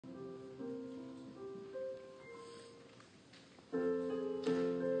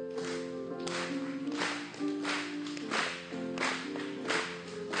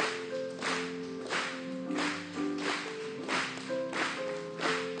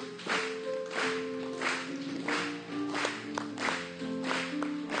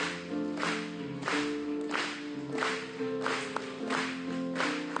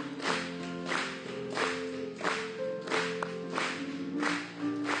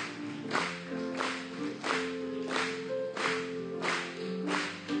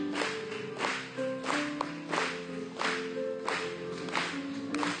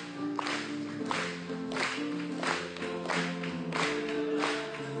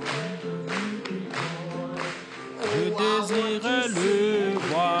Je désire le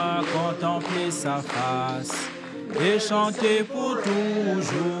voir, contempler sa face et chanter pour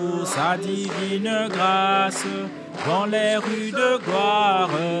toujours sa divine grâce. Dans les rues de gloire,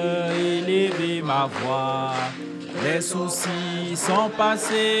 élever ma voix. Les soucis sont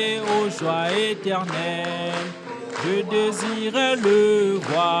passés aux joies éternelles. Je désire le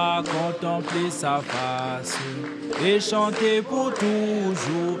voir, contempler sa face et chanter pour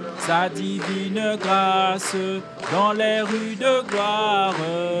toujours sa divine grâce. Dans les rues de gloire,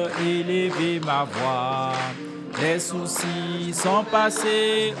 élever ma voix. Les soucis sont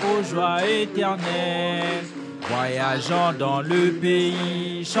passés aux joies éternelles. Voyageant dans le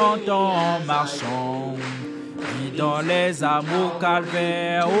pays, chantons en marchant. Dans les âmes au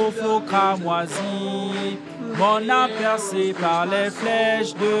calvaire, au faux cramoisi, mon âme percée par les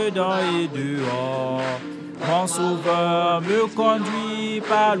flèches dedans et dehors. Mon sauveur me conduit,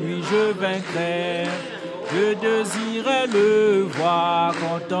 par lui je vaincrai. Je désirais le voir,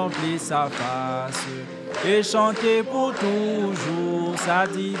 contempler sa face et chanter pour toujours sa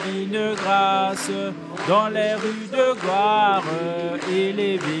divine grâce. Dans les rues de gloire,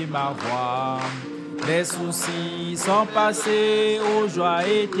 élever ma voix. Les soucis sont passés aux joies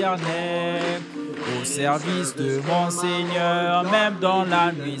éternelles. Au service de mon Seigneur, même dans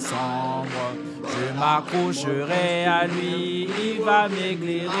la nuit sombre, je m'accrocherai à lui, il va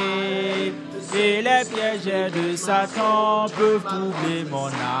m'éclairer. Et les pièges de Satan peuvent troubler mon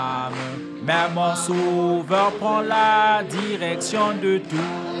âme. Mais mon sauveur prend la direction de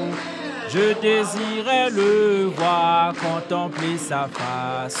tout. Je désirais le voir, contempler sa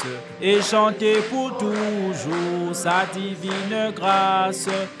face et chanter pour toujours sa divine grâce.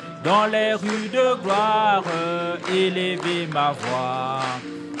 Dans les rues de gloire, élever ma voix.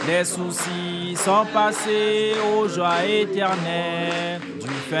 Les soucis sont passés aux joies éternelles. Du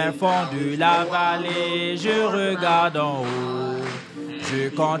fin fond de la vallée, je regarde en haut. Je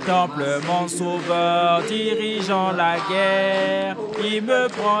contemple mon sauveur dirigeant la guerre. Il me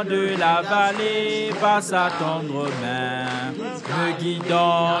prend de la vallée par sa tendre main. Me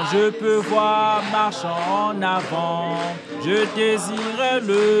guidant, je peux voir marchant en avant. Je désirais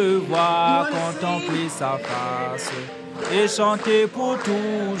le voir, contempler sa face et chanter pour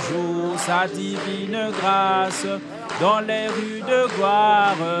toujours sa divine grâce. Dans les rues de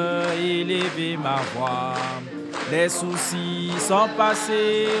gloire, élever ma voix. Les soucis sont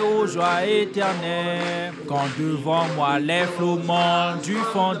passés aux joies éternelles. Quand devant moi les flots montent du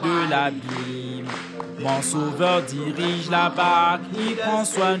fond de l'abîme, mon sauveur dirige la barque, il prend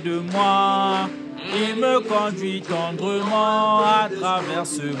soin de moi. Il me conduit tendrement à travers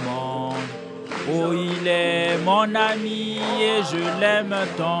ce monde. Oh, il est mon ami et je l'aime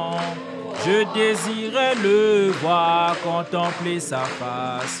tant. Je désirais le voir, contempler sa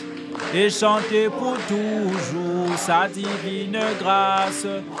face et chanter pour toujours sa divine grâce.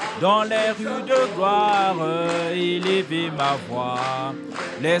 Dans les rues de gloire, élever ma voix.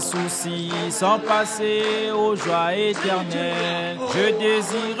 Les soucis sont passés aux joies éternelles. Je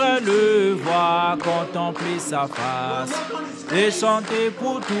désirais le voir, contempler sa face et chanter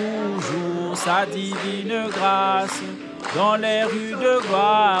pour toujours sa divine grâce. Dans les rues de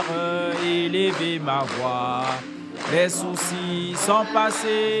gloire, élever ma voix. Les soucis sont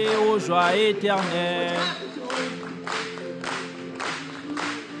passés aux joies éternelles.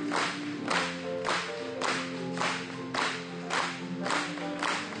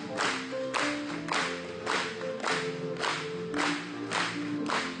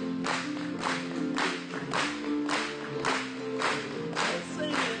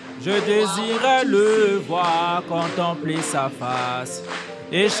 Je désirais le voir, contempler sa face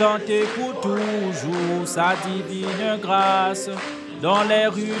et chanter pour toujours sa divine grâce. Dans les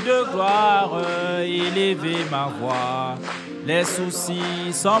rues de gloire, élever ma voix. Les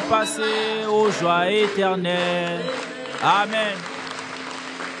soucis sont passés aux joies éternelles. Amen.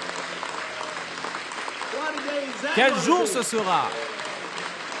 Quel jour ce sera?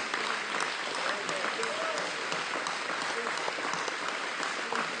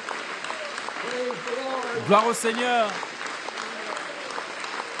 Gloire au Seigneur.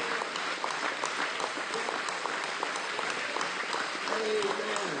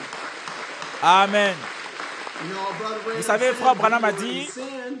 Amen. Vous savez, Frère Branham a dit,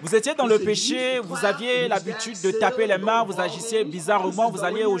 vous étiez dans le péché, vous aviez l'habitude de taper les mains, vous agissiez bizarrement, vous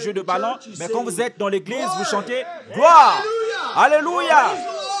alliez au jeu de ballon, mais quand vous êtes dans l'église, vous chantez « Gloire !» Alléluia!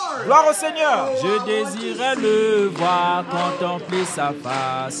 Gloire au Seigneur! Je désirais le voir, contempler sa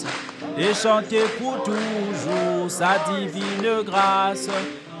face et chanter pour toujours sa divine grâce.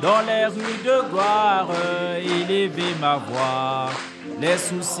 Dans les rues de gloire, élever ma voix. Les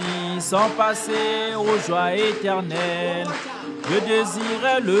soucis sont passés aux joies éternelles. Je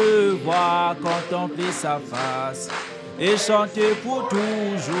désirais le voir, contempler sa face et chanter pour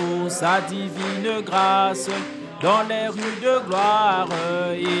toujours sa divine grâce. Dans les rues de gloire,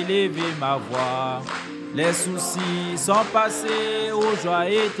 élever ma voix. Les soucis sont passés aux joies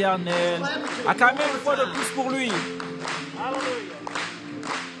éternelles. Acclamez une fois de plus pour lui.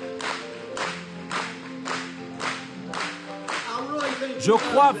 Je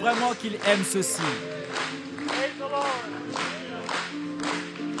crois vraiment qu'il aime ceci.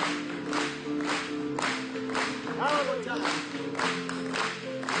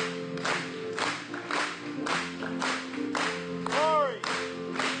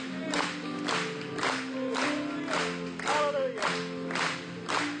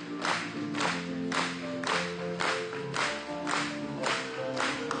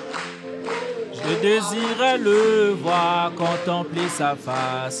 Je désirais le voir, contempler sa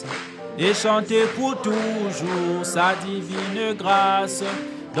face et chanter pour toujours sa divine grâce.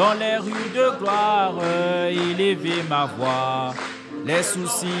 Dans les rues de gloire, élever ma voix. Les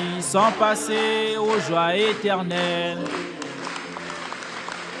soucis sont passés aux joies éternelles.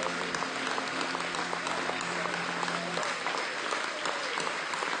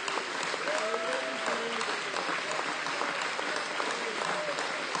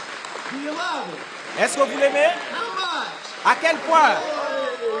 Est-ce que vous l'aimez? À quel point?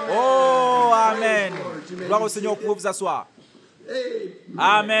 Oh, Amen. Gloire au Seigneur, vous pouvez vous asseoir.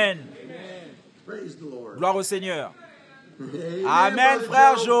 Amen. Gloire au Seigneur. Amen,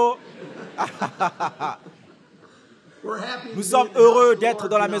 frère Jo. Nous sommes heureux d'être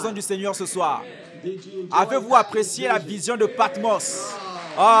dans la maison du Seigneur ce soir. Avez-vous apprécié la vision de Patmos?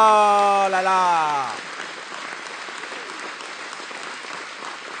 Oh là là.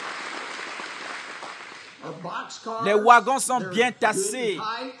 Les wagons sont bien tassés.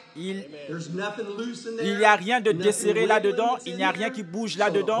 Il n'y a rien de desserré là-dedans. Il n'y a rien qui bouge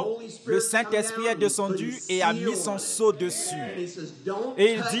là-dedans. Le Saint-Esprit est descendu et a mis son sceau dessus.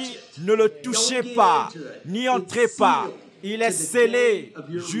 Et il dit, ne le touchez pas, n'y entrez pas. Il est scellé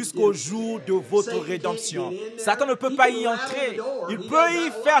jusqu'au jour de votre rédemption. Satan ne peut pas y entrer. Il peut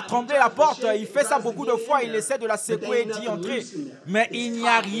y faire trembler la porte. Il fait ça beaucoup de fois. Il essaie de la secouer et d'y entrer. Mais il n'y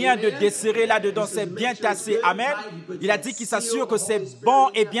a rien de desserré là-dedans. C'est bien tassé. Amen. Il a dit qu'il s'assure que c'est bon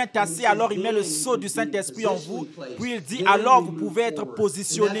et bien tassé. Alors il met le sceau du Saint-Esprit en vous. Puis il dit, alors vous pouvez être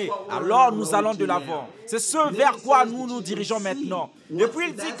positionné. Alors nous allons de l'avant. C'est ce vers quoi nous nous dirigeons maintenant. Et puis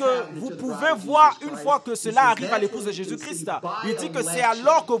il dit que vous pouvez voir une fois que cela arrive à l'épouse de Jésus-Christ. Il dit que c'est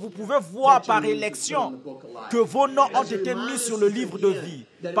alors que vous pouvez voir par élection que vos noms ont été mis sur le livre de vie.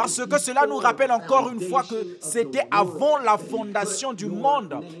 Parce que cela nous rappelle encore une fois que c'était avant la fondation du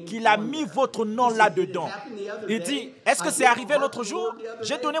monde qu'il a mis votre nom là-dedans. Il dit, est-ce que c'est arrivé l'autre jour?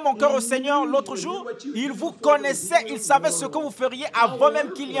 J'ai donné mon cœur au Seigneur l'autre jour. Il vous connaissait, il savait ce que vous feriez avant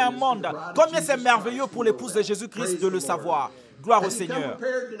même qu'il y ait un monde. Combien c'est merveilleux pour l'épouse de Jésus-Christ de le savoir. Gloire au Seigneur.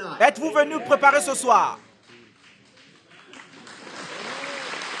 Êtes-vous venus préparer ce soir?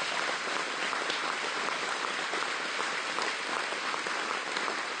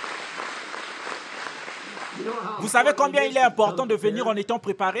 Vous savez combien il est important de venir en étant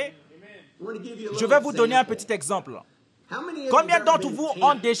préparé? Je vais vous donner un petit exemple. Combien d'entre vous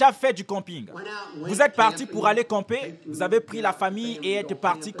ont déjà fait du camping? Vous êtes parti pour aller camper, vous avez pris la famille et êtes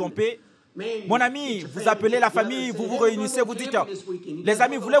parti camper. Mon ami, vous appelez la famille, vous vous réunissez, vous dites, les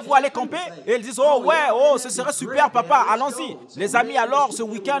amis, voulez-vous aller camper? Et ils disent, oh ouais, oh, ce serait super papa, allons-y. Les amis, alors ce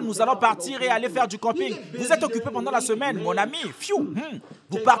week-end, nous allons partir et aller faire du camping. Vous êtes occupé pendant la semaine, mon ami,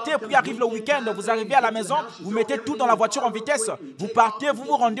 vous partez, puis arrive le week-end, vous arrivez à la maison, vous mettez tout dans la voiture en vitesse, vous partez, vous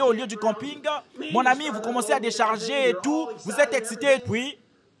vous rendez au lieu du camping. Mon ami, vous commencez à décharger et tout, vous êtes excité, puis,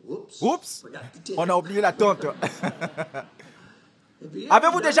 oups, on a oublié la tente.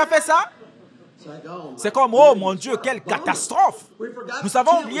 Avez-vous déjà fait ça? C'est comme, oh mon Dieu, quelle catastrophe! Nous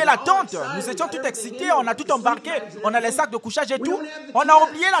avons oublié la tente. Nous étions tout excités, on a tout embarqué. On a les sacs de couchage et tout. On a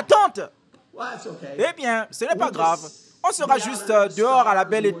oublié la tente. Eh bien, ce n'est pas grave. On sera juste dehors à la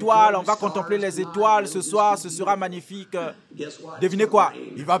belle étoile. On va contempler les étoiles ce soir. Ce sera magnifique. Devinez quoi?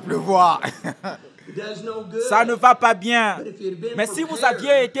 Il va pleuvoir. Ça ne va pas bien. Mais si vous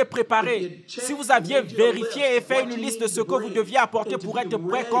aviez été préparé, si vous aviez vérifié et fait une liste de ce que vous deviez apporter pour être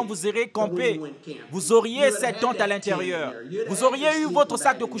prêt quand vous irez camper, vous auriez cette tente à l'intérieur. Vous auriez eu votre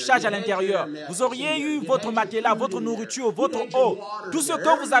sac de couchage à l'intérieur. Vous auriez eu votre matelas, votre nourriture, votre eau. Tout ce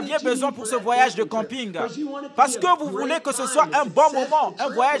que vous aviez besoin pour ce voyage de camping. Parce que vous voulez que ce soit un bon moment, un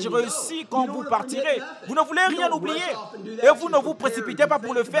voyage réussi quand vous partirez. Vous ne voulez rien oublier. Et vous ne vous précipitez pas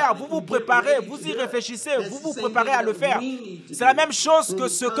pour le faire. Vous vous préparez, vous irez réfléchissez, vous vous préparez à le faire. C'est la même chose que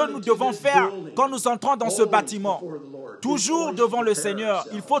ce que nous devons faire quand nous entrons dans ce bâtiment. Toujours devant le Seigneur,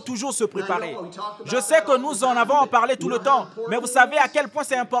 il faut toujours se préparer. Je sais que nous en avons parlé tout le temps, mais vous savez à quel point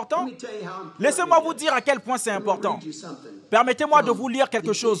c'est important? Laissez-moi vous dire à quel point c'est important. Permettez-moi de vous lire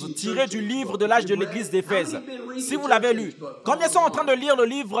quelque chose tiré du livre de l'âge de l'Église d'Éphèse. Si vous l'avez lu, combien sont en train de lire le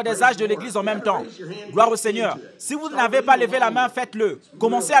livre des âges de l'Église en même temps? Gloire au Seigneur. Si vous n'avez pas levé la main, faites-le.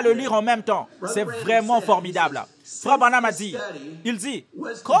 Commencez à le lire en même temps. C'est vraiment formidable. Frère Branham a dit, il dit,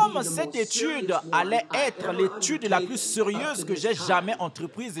 comme cette étude allait être l'étude la plus sérieuse que j'ai jamais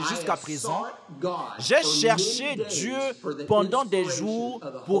entreprise jusqu'à présent, j'ai cherché Dieu pendant des jours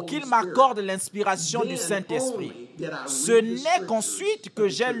pour qu'il m'accorde l'inspiration du Saint-Esprit. Ce n'est qu'ensuite que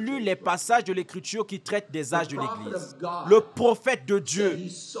j'ai lu les passages de l'Écriture qui traitent des âges de l'Église. Le prophète de Dieu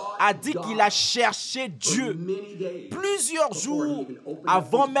a dit qu'il a cherché Dieu plusieurs jours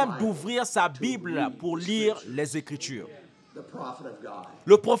avant même d'ouvrir sa Bible pour lire les Écritures.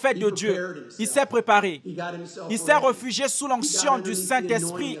 Le prophète de Dieu, il s'est préparé. Il s'est réfugié sous l'onction du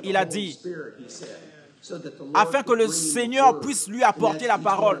Saint-Esprit, il a dit, afin que le Seigneur puisse lui apporter la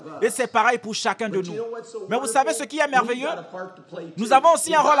parole. Et c'est pareil pour chacun de nous. Mais vous savez ce qui est merveilleux? Nous avons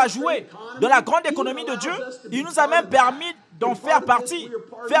aussi un rôle à jouer. Dans la grande économie de Dieu, il nous a même permis d'en faire partie.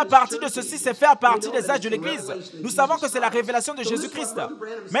 Faire partie de ceci, c'est faire partie des âges de l'Église. Nous savons que c'est la révélation de Jésus-Christ.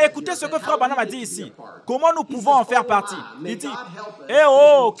 Mais écoutez ce que Frère Branham a dit ici. Comment nous pouvons en faire partie? Il dit, « Eh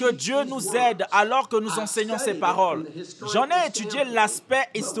oh, que Dieu nous aide alors que nous enseignons ces paroles. J'en ai étudié l'aspect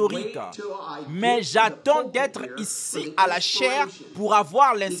historique, mais j'attends d'être ici à la chair pour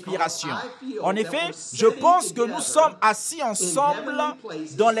avoir l'inspiration. En effet, je pense que nous sommes assis ensemble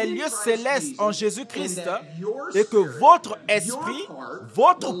dans les lieux célestes en Jésus-Christ et que votre esprit,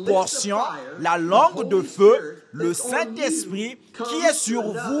 votre portion, la langue de feu, le Saint-Esprit qui est sur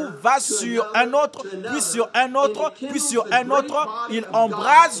vous va sur un autre, puis sur un autre, puis sur un autre. Il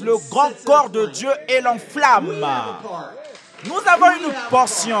embrase le grand corps de Dieu et l'enflamme. Nous avons une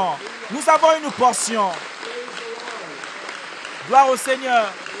portion. Nous avons une portion. Gloire au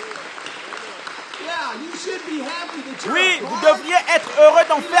Seigneur. Oui, vous devriez être heureux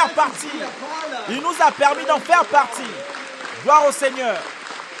d'en faire partie. Il nous a permis d'en faire partie. Gloire au Seigneur.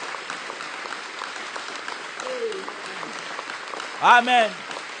 Amen.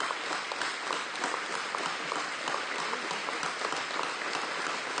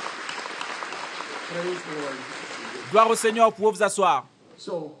 Gloire au Seigneur, vous pouvez vous asseoir.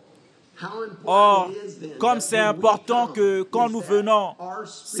 Or, comme c'est important que quand nous venons,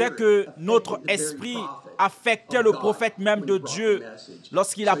 c'est que notre esprit affectait le prophète même de Dieu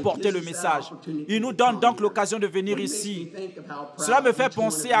lorsqu'il apportait le message. Il nous donne donc l'occasion de venir ici. Cela me fait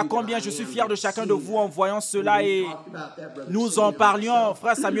penser à combien je suis fier de chacun de vous en voyant cela et nous en parlions,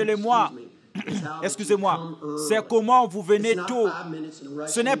 frère Samuel et moi. Excusez-moi, c'est comment vous venez tôt.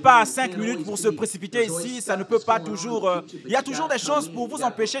 Ce n'est pas 5 minutes pour se précipiter ici, ça ne peut pas toujours... il y a toujours des choses pour vous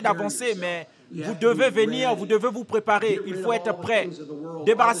empêcher d'avancer, mais vous devez venir, vous devez vous préparer, il faut être prêt.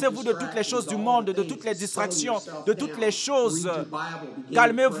 Débarrassez-vous de toutes les choses du monde, de toutes les distractions, de toutes les choses.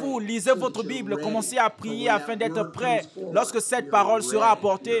 Calmez-vous, lisez votre Bible, commencez à prier afin d'être prêt. Lorsque cette parole sera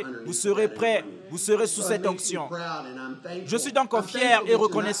apportée, vous serez prêt. Vous serez sous cette onction. Je suis donc fier et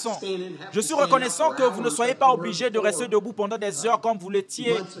reconnaissant. Je suis reconnaissant que vous ne soyez pas obligés de rester debout pendant des heures comme vous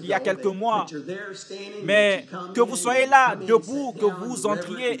l'étiez il y a quelques mois. Mais que vous soyez là, debout, que vous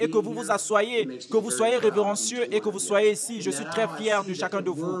entriez et que vous vous assoyez, que vous soyez révérencieux et que vous soyez ici. Je suis très fier de chacun de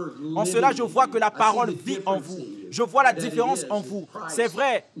vous. En cela, je vois que la parole vit en vous. Je vois la différence en vous. C'est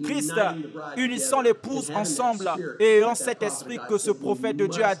vrai, Christ unissant l'épouse ensemble et ayant cet esprit que ce prophète de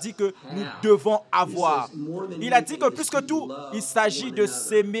Dieu a dit que nous devons avoir. Il a dit que plus que tout, il s'agit de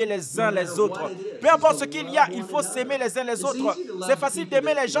s'aimer les uns les autres. Peu importe ce qu'il y a, il faut s'aimer les uns les autres. C'est facile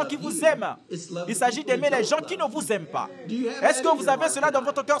d'aimer les gens qui vous aiment. Il s'agit d'aimer les gens qui ne vous aiment pas. Est-ce que vous avez cela dans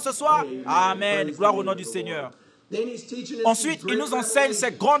votre cœur ce soir? Amen. Gloire au nom du Seigneur. Ensuite, il nous enseigne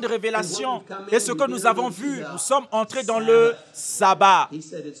ces grandes révélations et ce que nous avons vu. Nous sommes entrés dans le sabbat.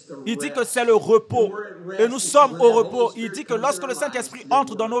 Il dit que c'est le repos et nous sommes au repos. Il dit que lorsque le Saint-Esprit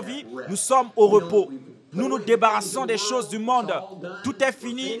entre dans nos vies, nous sommes au repos. Nous nous débarrassons des choses du monde. Tout est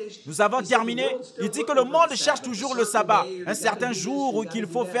fini. Nous avons terminé. Il dit que le monde cherche toujours le sabbat. Un certain jour où il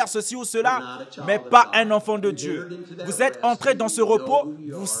faut faire ceci ou cela, mais pas un enfant de Dieu. Vous êtes entrés dans ce repos.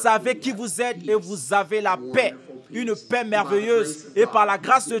 Vous savez qui vous êtes et vous avez la paix. Une paix merveilleuse. Et par la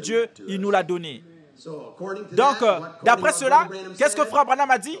grâce de Dieu, il nous l'a donnée. Donc, d'après cela, qu'est-ce que Frère Branham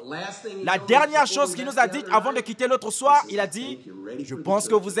a dit? La dernière chose qu'il nous a dit avant de quitter l'autre soir, il a dit, Je pense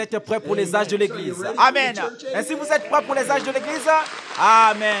que vous êtes prêts pour les âges de l'Église. Amen. Ainsi, vous êtes prêts pour les âges de l'Église?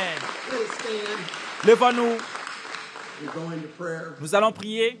 Amen. Levons-nous. Nous allons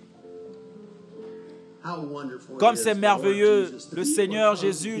prier. Comme c'est merveilleux, le Seigneur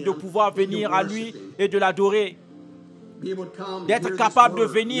Jésus, de pouvoir venir à lui et de l'adorer. D'être capable de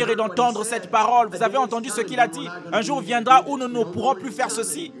venir et d'entendre cette parole. Vous avez entendu ce qu'il a dit? Un jour viendra où nous ne pourrons plus faire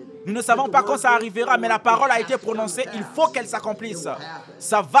ceci. Nous ne savons pas quand ça arrivera, mais la parole a été prononcée. Il faut qu'elle s'accomplisse.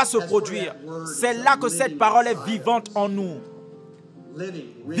 Ça va se produire. C'est là que cette parole est vivante en nous.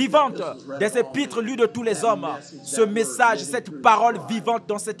 Vivante, des épîtres lues de tous les hommes. Ce message, cette parole vivante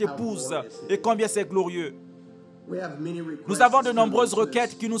dans cette épouse. Et combien c'est glorieux. Nous avons de nombreuses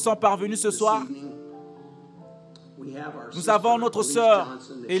requêtes qui nous sont parvenues ce soir. Nous avons notre sœur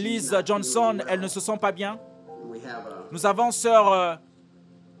Elise Johnson, elle ne se sent pas bien. Nous avons sœur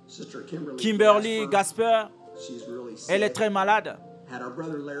Kimberly Gasper, elle est très malade.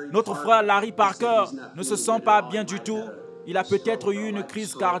 Notre frère Larry Parker ne se sent pas bien du tout. Il a peut-être eu une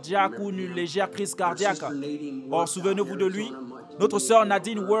crise cardiaque ou une légère crise cardiaque. Or, souvenez-vous de lui. Notre sœur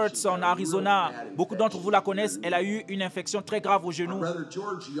Nadine Wirtz en Arizona, beaucoup d'entre vous la connaissent, elle a eu une infection très grave au genou.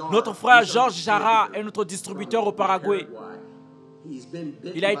 Notre frère George Jara est notre distributeur au Paraguay.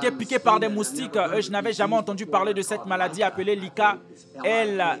 Il a été piqué par des moustiques. Je n'avais jamais entendu parler de cette maladie appelée l'IKA.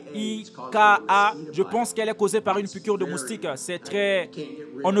 L-I-K-A. Je pense qu'elle est causée par une piqûre de moustique. C'est très...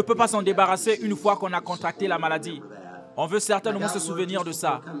 On ne peut pas s'en débarrasser une fois qu'on a contracté la maladie. On veut certainement se souvenir de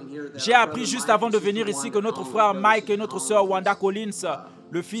ça. J'ai appris juste avant de venir ici que notre frère Mike et notre sœur Wanda Collins,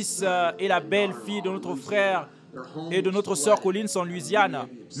 le fils et la belle-fille de notre frère et de notre sœur Collins en Louisiane,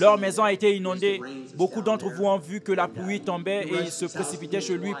 leur maison a été inondée. Beaucoup d'entre vous ont vu que la pluie tombait et ils se précipitaient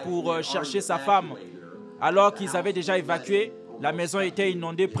chez lui pour chercher sa femme. Alors qu'ils avaient déjà évacué, la maison était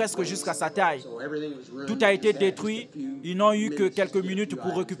inondée presque jusqu'à sa taille. Tout a été détruit. Ils n'ont eu que quelques minutes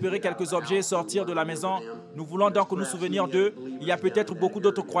pour récupérer quelques objets et sortir de la maison. Nous voulons donc nous souvenir d'eux. Il y a peut-être beaucoup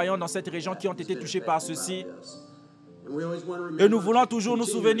d'autres croyants dans cette région qui ont été touchés par ceci. Et nous voulons toujours nous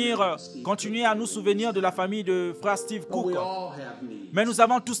souvenir, continuer à nous souvenir de la famille de frère Steve Cook. Mais nous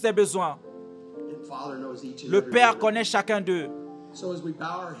avons tous des besoins. Le Père connaît chacun d'eux.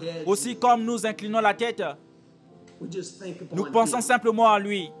 Aussi, comme nous inclinons la tête, nous pensons simplement à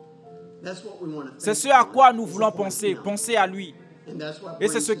lui. C'est ce à quoi nous voulons penser, penser à lui. Et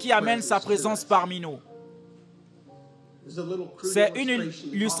c'est ce qui amène sa présence parmi nous. C'est une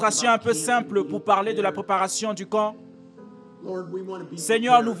illustration un peu simple pour parler de la préparation du camp.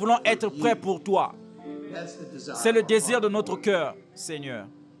 Seigneur, nous voulons être prêts pour toi. C'est le désir de notre cœur, Seigneur.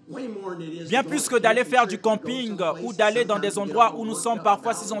 Bien plus que d'aller faire du camping ou d'aller dans des endroits où nous sommes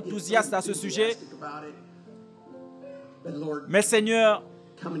parfois si enthousiastes à ce sujet. Mais Seigneur,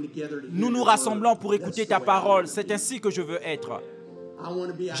 nous nous rassemblons pour écouter ta parole. C'est ainsi que je veux être.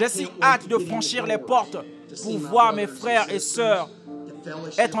 J'ai si hâte de franchir les portes pour voir mes frères et sœurs,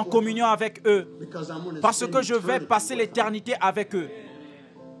 être en communion avec eux, parce que je vais passer l'éternité avec eux.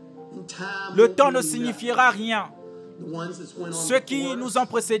 Le temps ne signifiera rien. Ceux qui nous ont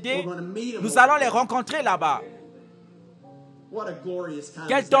précédés, nous allons les rencontrer là-bas.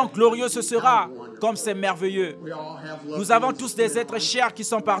 Quel temps glorieux ce sera, comme c'est merveilleux. Nous avons tous des êtres chers qui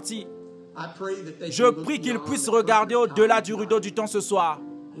sont partis. Je prie qu'ils puissent regarder au-delà du rideau du temps ce soir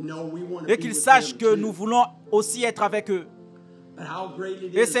et qu'ils sachent que nous voulons aussi être avec eux.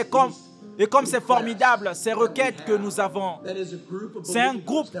 Et comme c'est formidable, ces requêtes que nous avons, c'est un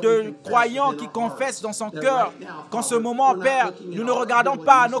groupe de croyants qui confessent dans son cœur qu'en ce moment, Père, nous ne regardons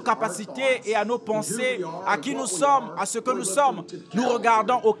pas à nos capacités et à nos pensées, à qui nous sommes, à ce que nous sommes. Nous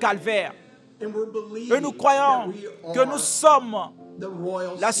regardons au calvaire. Et nous croyons que nous sommes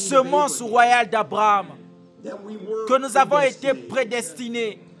la semence royale d'Abraham, que nous avons été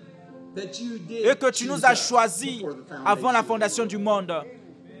prédestinés et que tu nous as choisis avant la fondation du monde.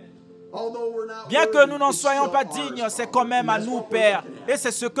 Bien que nous n'en soyons pas dignes, c'est quand même à nous, Père, et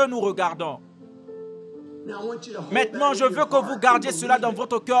c'est ce que nous regardons. Maintenant, je veux que vous gardiez cela dans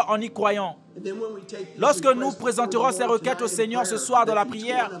votre cœur en y croyant. Lorsque nous présenterons ces requêtes au Seigneur ce soir dans la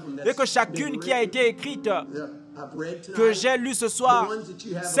prière, et que chacune qui a été écrite, que j'ai lue ce soir,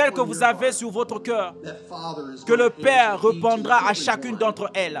 celle que vous avez sur votre cœur, que le Père répondra à chacune d'entre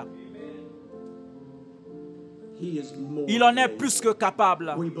elles. Il en est plus que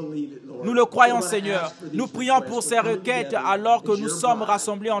capable. Nous le croyons, Seigneur. Nous prions pour ces requêtes alors que nous sommes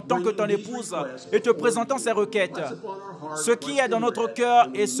rassemblés en tant que ton épouse et te présentons ces requêtes. Ce qui est dans notre cœur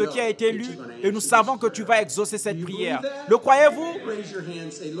et ce qui a été lu, et nous savons que tu vas exaucer cette prière. Le croyez-vous?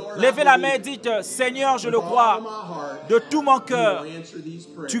 Levez la main et dites, Seigneur, je le crois. De tout mon cœur,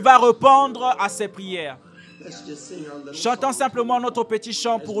 tu vas répondre à ces prières. Chantons simplement notre petit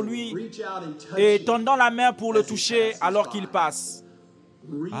chant pour lui et tendons la main pour le toucher alors qu'il passe.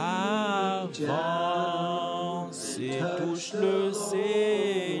 Avance et touche le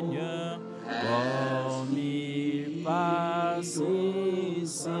Seigneur comme il passe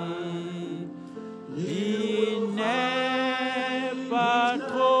ici. Il n'est pas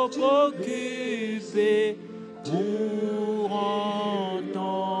trop occupé pour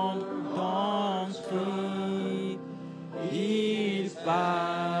entendre ton cri. Il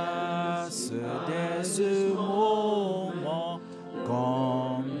passe dès ce moment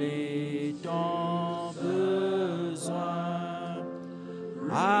comblé ton besoin.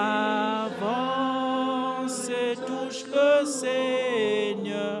 Avance et touche le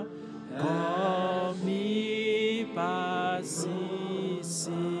Seigneur comme il passe ici.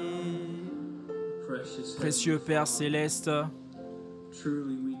 Précieux Père Céleste,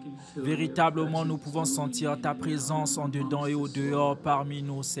 véritablement nous pouvons sentir ta présence en dedans et au dehors parmi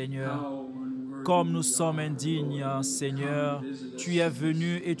nous, Seigneur. Comme nous sommes indignes, Seigneur, tu es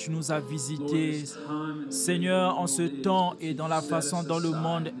venu et tu nous as visités. Seigneur, en ce temps et dans la façon dont le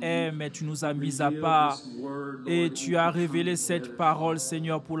monde est, mais tu nous as mis à part et tu as révélé cette parole,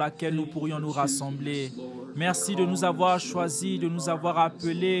 Seigneur, pour laquelle nous pourrions nous rassembler. Merci de nous avoir choisis, de nous avoir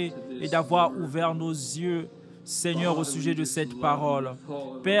appelés et d'avoir ouvert nos yeux, Seigneur, au sujet de cette parole.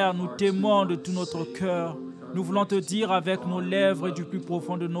 Père, nous t'aimons de tout notre cœur. Nous voulons te dire avec nos lèvres et du plus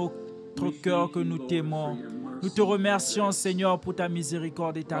profond de notre cœur que nous t'aimons. Nous te remercions, Seigneur, pour ta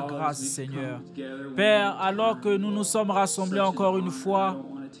miséricorde et ta grâce, Seigneur. Père, alors que nous nous sommes rassemblés encore une fois,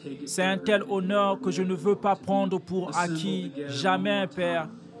 c'est un tel honneur que je ne veux pas prendre pour acquis. Jamais, Père,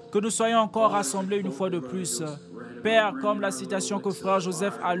 que nous soyons encore rassemblés une fois de plus. Père, comme la citation que Frère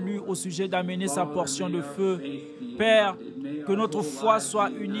Joseph a lue au sujet d'amener sa portion de feu. Père, que notre foi soit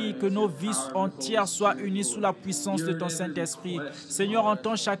unie, que nos vies entières soient unies sous la puissance de ton Saint-Esprit. Seigneur,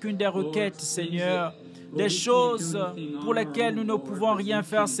 entends chacune des requêtes, Seigneur. Des choses pour lesquelles nous ne pouvons rien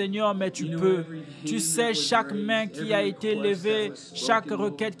faire, Seigneur, mais tu peux. Tu sais chaque main qui a été levée, chaque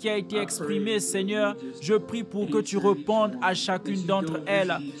requête qui a été exprimée, Seigneur. Je prie pour que tu répondes à chacune d'entre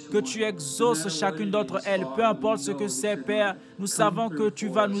elles, que tu exauces chacune d'entre elles, peu importe ce que c'est, Père. Nous savons que tu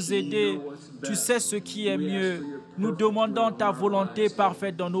vas nous aider. Tu sais ce qui est mieux. Nous demandons ta volonté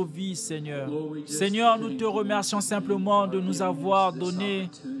parfaite dans nos vies, Seigneur. Seigneur, nous te remercions simplement de nous avoir donné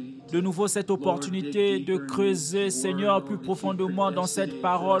de nouveau cette opportunité de creuser, Seigneur, plus profondément dans cette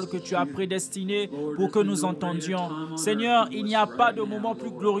parole que tu as prédestinée pour que nous entendions. Seigneur, il n'y a pas de moment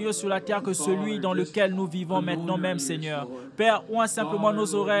plus glorieux sur la terre que celui dans lequel nous vivons maintenant même, Seigneur. Père, ouvre simplement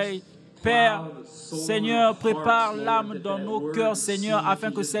nos oreilles. Père, Seigneur, prépare l'âme dans nos cœurs, Seigneur, afin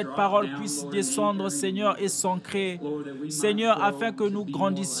que cette parole puisse descendre, Seigneur, et s'ancrer. Seigneur, afin que nous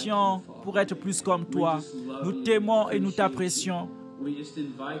grandissions pour être plus comme toi. Nous t'aimons et nous t'apprécions.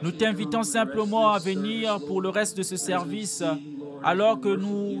 Nous t'invitons simplement à venir pour le reste de ce service. Alors que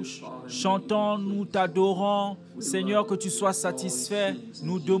nous chantons, nous t'adorons. Seigneur, que tu sois satisfait.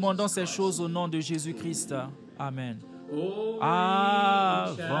 Nous demandons ces choses au nom de Jésus-Christ. Amen. Avance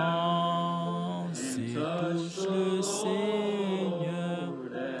et touche le Seigneur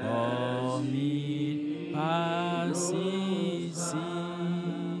comme il passe ici.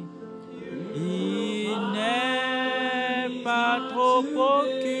 Il n'est pas trop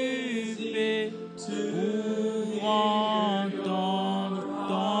occupé pour entendre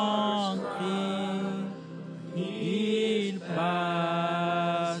ton cri. Il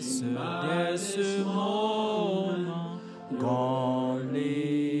passe dès ce moment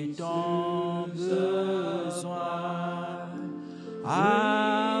comblé ton besoin.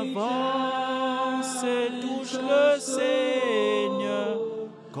 Avance et touche le Seigneur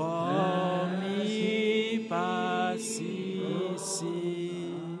comme il passe ici.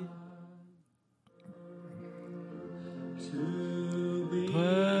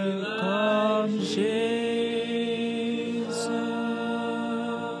 Comme Jésus,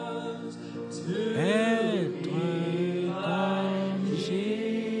 tu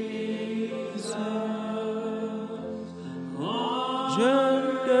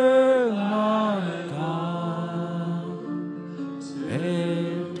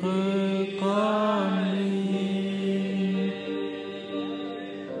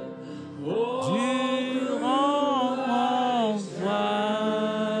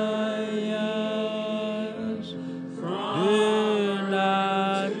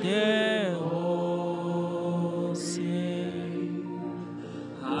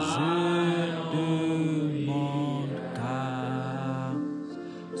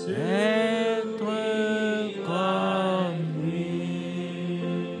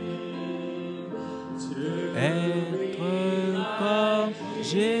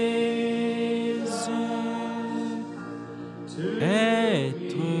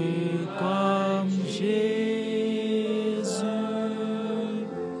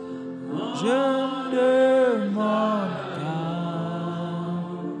Je ne demande qu'à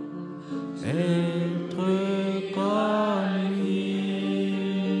être comme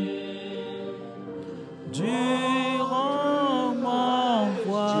lui. Durant mon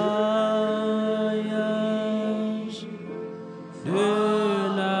voyage de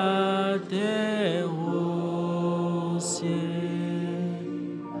la terre au ciel,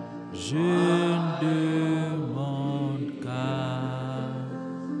 je ne demande qu'à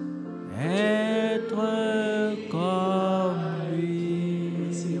être comme lui.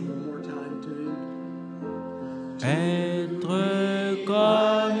 Être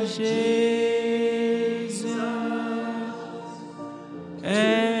comme Jésus.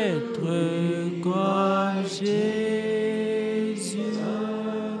 Être comme Jésus.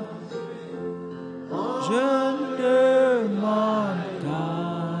 Je ne demande qu'à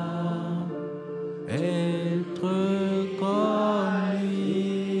être comme lui.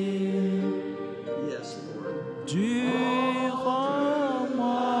 Durant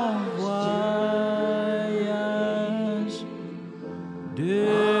mon voyage de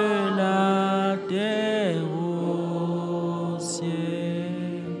la terre au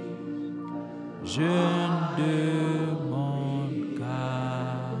ciel, je ne demande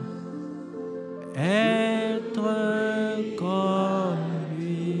qu'à être comme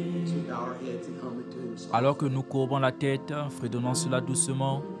lui. Alors que nous courbons la tête, fredonnons cela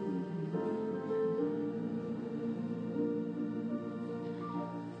doucement.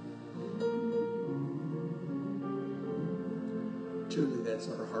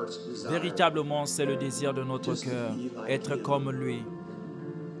 Véritablement, c'est le désir de notre cœur, être comme lui.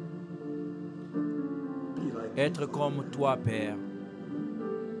 Être comme toi, Père.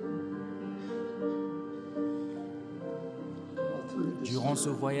 Durant ce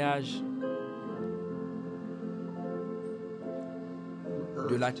voyage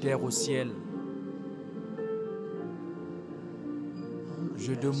de la terre au ciel,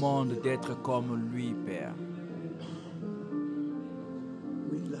 je demande d'être comme lui, Père.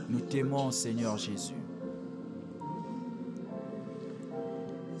 Nous t'aimons, Seigneur Jésus.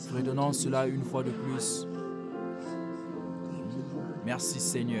 Redonnons cela une fois de plus. Merci,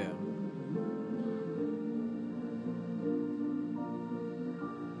 Seigneur.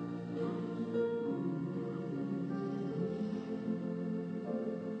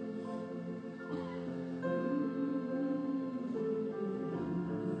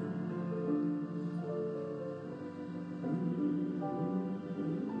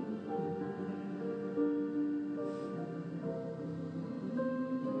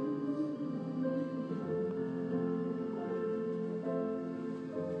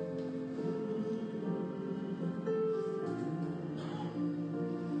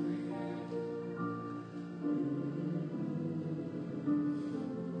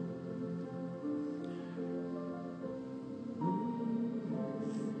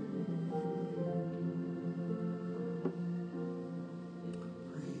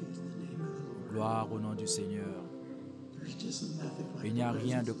 Gloire au nom du Seigneur. Il n'y a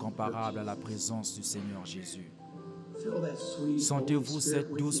rien de comparable à la présence du Seigneur Jésus. Sentez-vous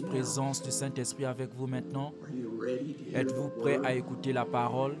cette douce présence du Saint-Esprit avec vous maintenant? Êtes-vous prêts à écouter la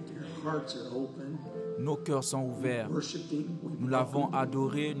parole? Nos cœurs sont ouverts. Nous l'avons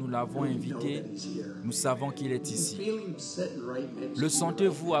adoré, nous l'avons invité. Nous savons qu'il est ici. Le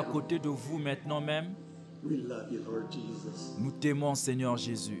sentez-vous à côté de vous maintenant même? Nous t'aimons, Seigneur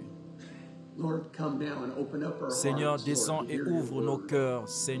Jésus. Seigneur, descends et ouvre nos cœurs,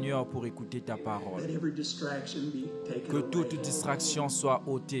 Seigneur, pour écouter ta parole. Que toute distraction soit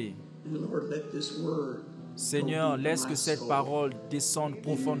ôtée. Seigneur, laisse que cette parole descende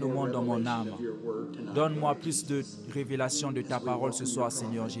profondément dans mon âme. Donne-moi plus de révélation de ta parole ce soir,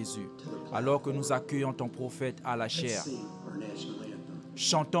 Seigneur Jésus, alors que nous accueillons ton prophète à la chair.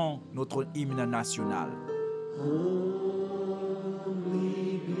 Chantons notre hymne national.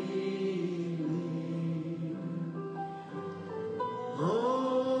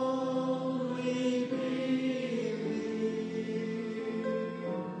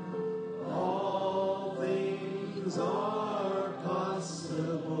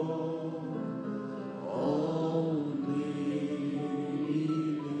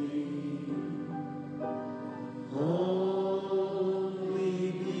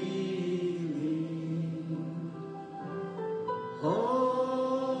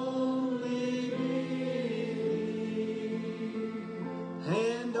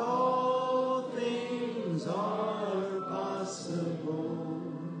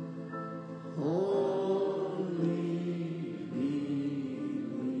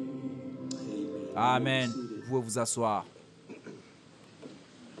 Amen. Vous pouvez vous asseoir.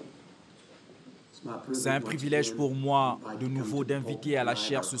 C'est un privilège pour moi de nouveau d'inviter à la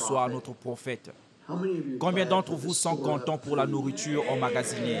chaire ce soir notre prophète. Combien d'entre vous sont contents pour la nourriture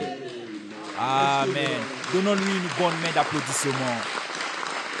emmagasinée? Amen. Donnons-lui une bonne main d'applaudissement.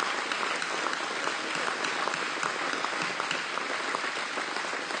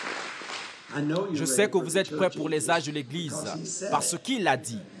 Je sais que vous êtes prêts pour les âges de l'Église, parce qu'il l'a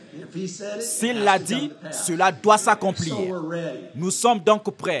dit. S'il l'a dit, cela doit s'accomplir. Nous sommes donc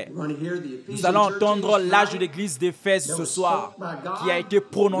prêts. Nous allons entendre l'âge de l'Église d'Éphèse ce soir, qui a été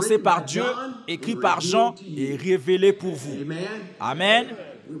prononcé par Dieu, écrit par Jean et révélé pour vous. Amen.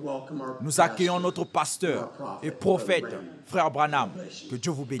 Nous accueillons notre pasteur et prophète, Frère Branham. Que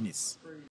Dieu vous bénisse.